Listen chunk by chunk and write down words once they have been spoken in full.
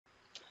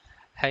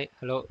Hi,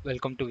 hello,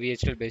 welcome to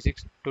VHL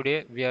Basics.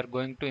 Today we are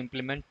going to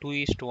implement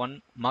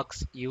 2:1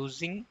 mux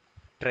using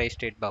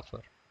tri-state buffer.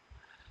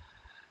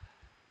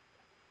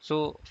 So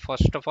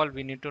first of all,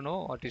 we need to know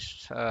what is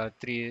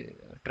three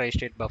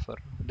tri-state buffer.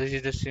 This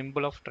is the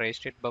symbol of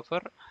tri-state buffer.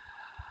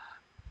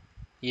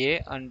 A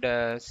and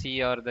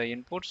C are the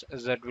inputs,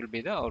 Z will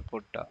be the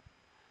output.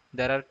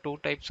 There are two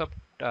types of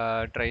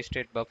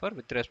tri-state buffer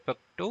with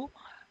respect to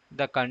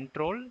the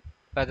control,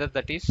 whether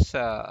that is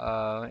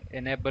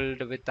enabled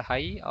with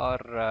high or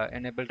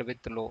enabled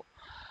with low.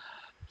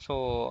 So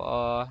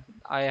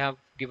I have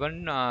given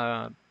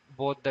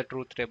both the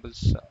truth tables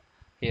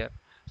here.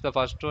 So the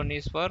first one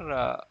is for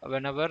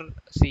whenever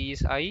C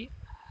is high,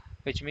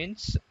 which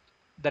means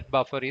that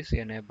buffer is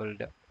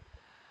enabled.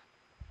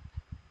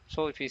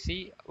 So if you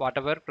see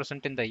whatever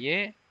present in the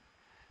A,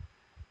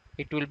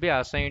 it will be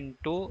assigned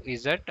to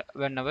Z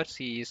whenever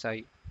C is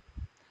high.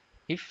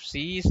 If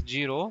C is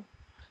 0,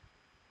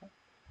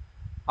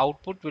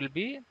 output will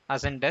be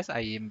assigned as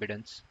high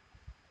impedance.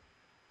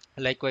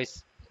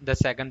 Likewise, the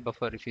second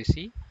buffer, if you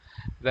see,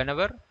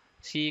 whenever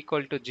C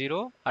equal to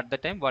 0, at the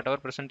time whatever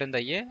present in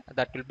the A,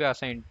 that will be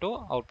assigned to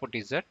output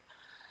Z.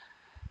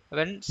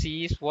 When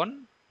C is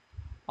 1,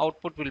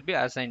 output will be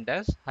assigned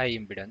as high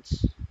impedance.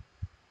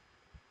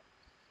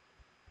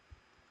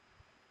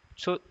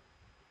 So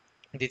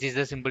this is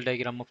the simple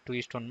diagram of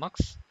 2:1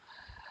 mux,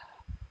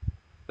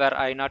 where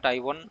I0,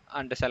 I1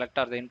 and select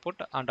are the input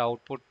and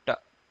output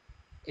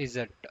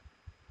Z.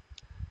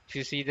 If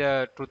you see the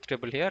truth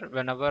table here,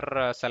 whenever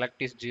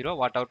select is 0,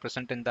 whatever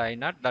present in the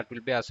I0, that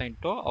will be assigned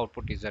to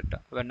output Z.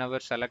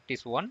 Whenever select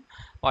is 1,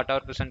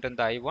 whatever present in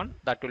the I1,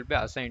 that will be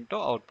assigned to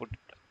output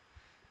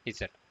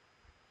Z.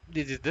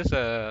 This is this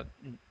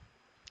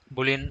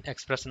Boolean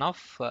expression of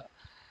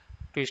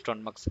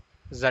 2:1 mux.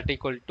 Z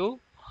equal to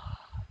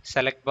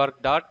select bar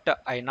dot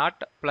I0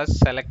 plus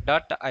select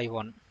dot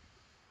I1.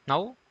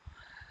 Now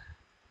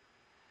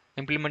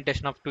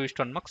implementation of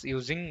 2:1 mux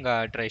using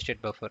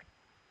tri-state buffer.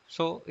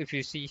 So if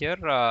you see here,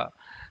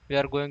 we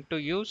are going to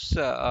use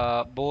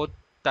both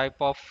type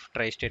of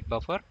tri-state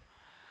buffer.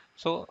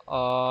 So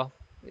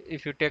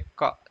if you take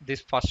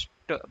this first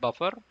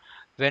buffer,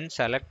 when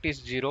select is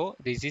 0,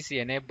 this is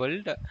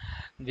enabled,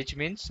 which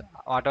means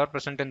whatever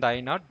present in the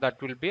I0,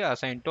 that will be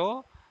assigned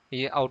to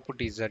the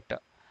output Z.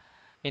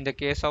 In the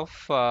case of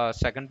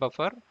second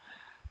buffer,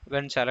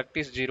 when select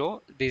is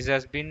 0, this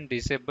has been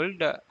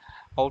disabled,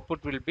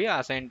 output will be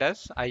assigned as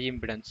high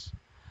impedance.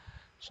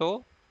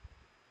 So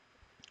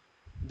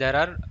there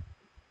are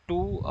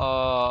two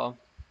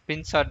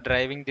pins are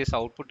driving this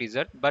output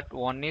Z, but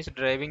one is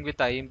driving with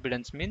high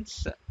impedance,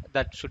 means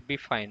that should be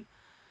fine.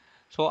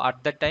 So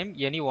at that time,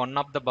 any one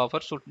of the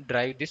buffers should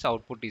drive this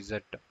output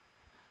Z.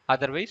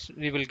 Otherwise,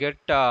 we will get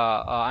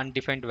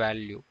undefined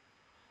value.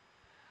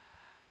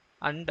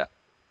 And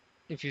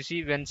if you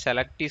see when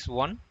select is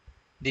 1,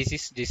 this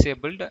is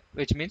disabled,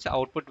 which means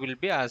output will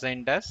be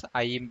assigned as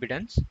high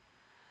impedance.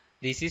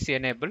 This is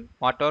enabled.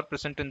 Whatever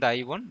present in the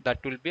I1, that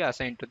will be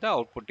assigned to the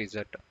output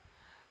Z.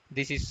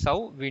 This is how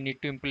we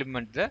need to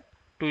implement the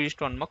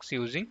 2:1 mux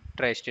using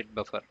tri-state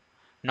buffer.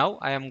 Now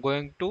I am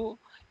going to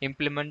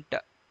implement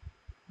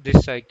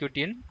this circuit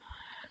in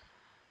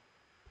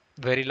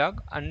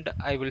verilog, and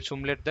I will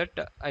simulate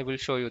that. I will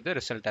show you the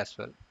result as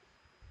well.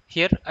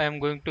 Here I am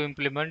going to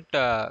implement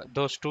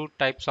those two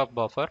types of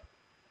buffer.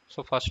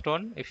 So first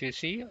one, if you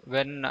see,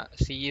 when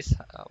C is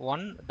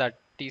 1, that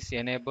is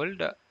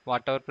enabled,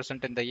 whatever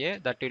present in the A,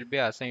 that will be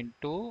assigned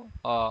to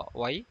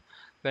Y.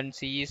 When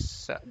C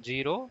is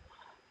 0,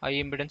 I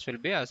impedance will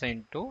be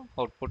assigned to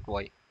output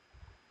Y.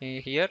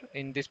 Here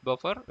in this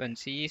buffer, when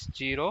C is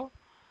 0,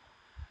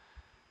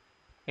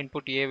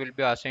 input A will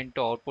be assigned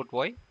to output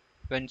Y.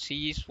 When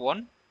C is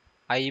 1,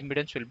 I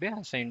impedance will be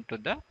assigned to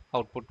the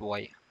output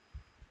Y.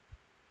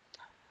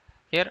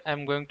 Here I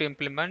am going to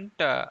implement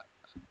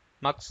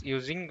mux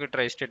using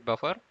tri-state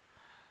buffer.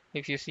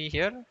 If you see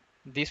here,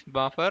 this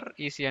buffer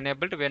is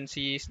enabled when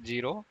C is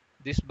 0.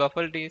 This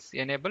buffer is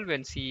enabled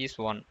when C is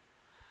 1.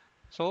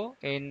 So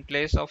in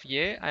place of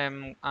A, I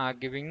am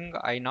giving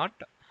I0.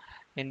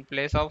 In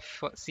place of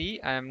C,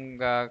 I am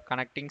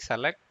connecting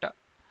select,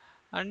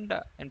 and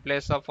in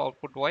place of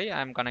output Y,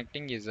 I am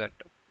connecting Z.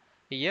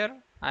 Here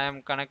I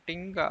am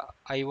connecting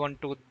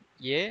I1 to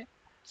A,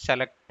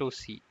 select to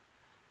C,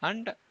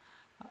 and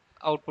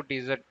output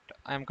Z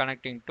I am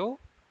connecting to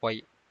Y.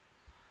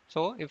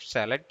 So if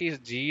select is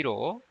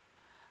 0,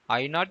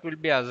 I0 will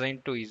be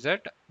assigned to Z.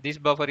 This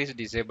buffer is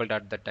disabled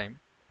at the time.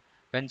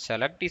 When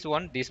select is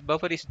 1, this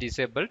buffer is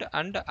disabled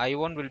and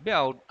I1 will be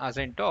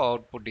assigned to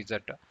output Z.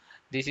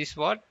 This is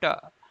what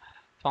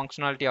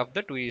functionality of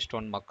the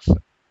 2:1 mux.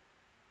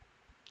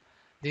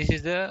 This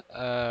is the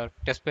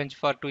test bench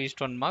for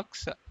 2:1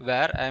 mux,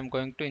 where I am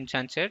going to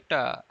instantiate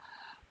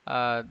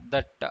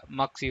that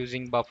mux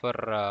using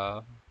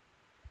buffer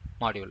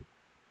module.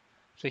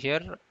 So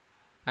here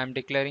I am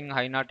declaring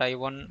I0,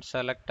 I1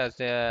 select as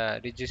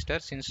a register.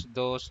 Since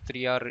those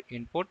three are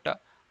input,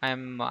 I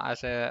am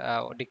as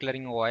a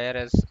declaring wire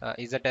as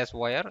Z as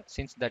wire,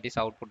 since that is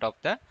output of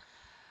the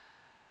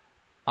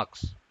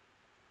mux.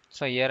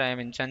 So here I am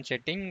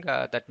instantiating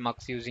that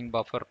mux using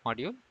buffer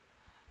module,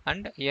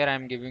 and here I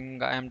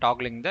am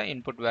toggling the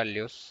input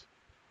values.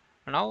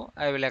 Now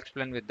I will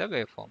explain with the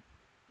waveform.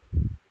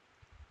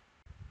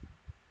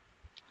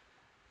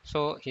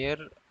 So here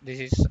this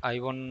is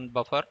I1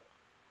 buffer.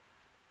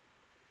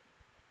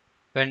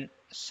 When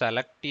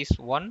select is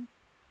 1,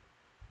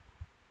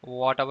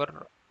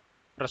 whatever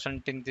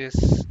present in this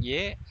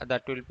A,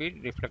 that will be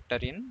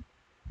reflected in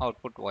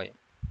output Y.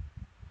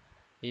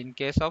 In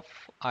case of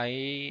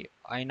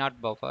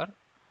I0 buffer,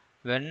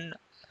 when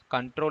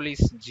control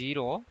is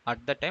 0,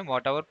 at the time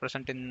whatever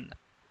present in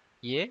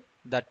A,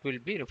 that will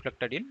be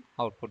reflected in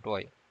output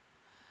Y.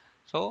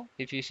 So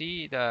if you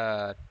see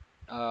the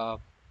uh,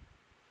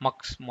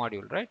 mux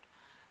module, right?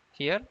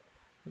 Here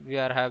we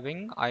are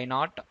having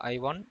I0,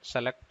 I1,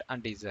 select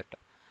and Z.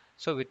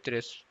 So with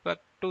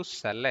respect to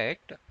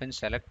select, when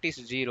select is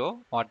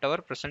 0, whatever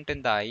present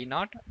in the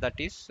I0, that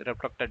is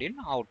reflected in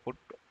output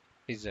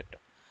Z.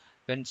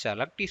 When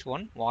select is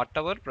 1,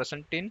 whatever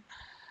present in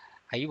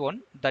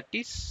I1, that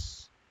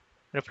is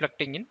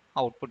reflecting in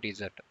output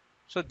Z.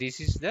 So this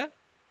is the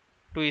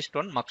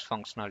 2:1 mux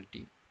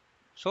functionality.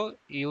 So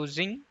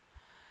using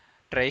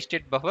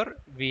tri-state buffer,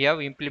 we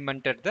have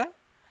implemented the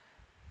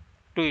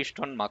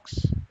 2:1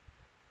 mux.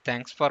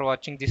 Thanks for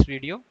watching this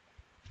video.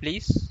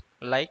 Please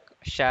like,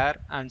 share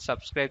and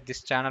subscribe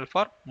this channel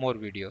for more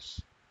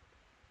videos.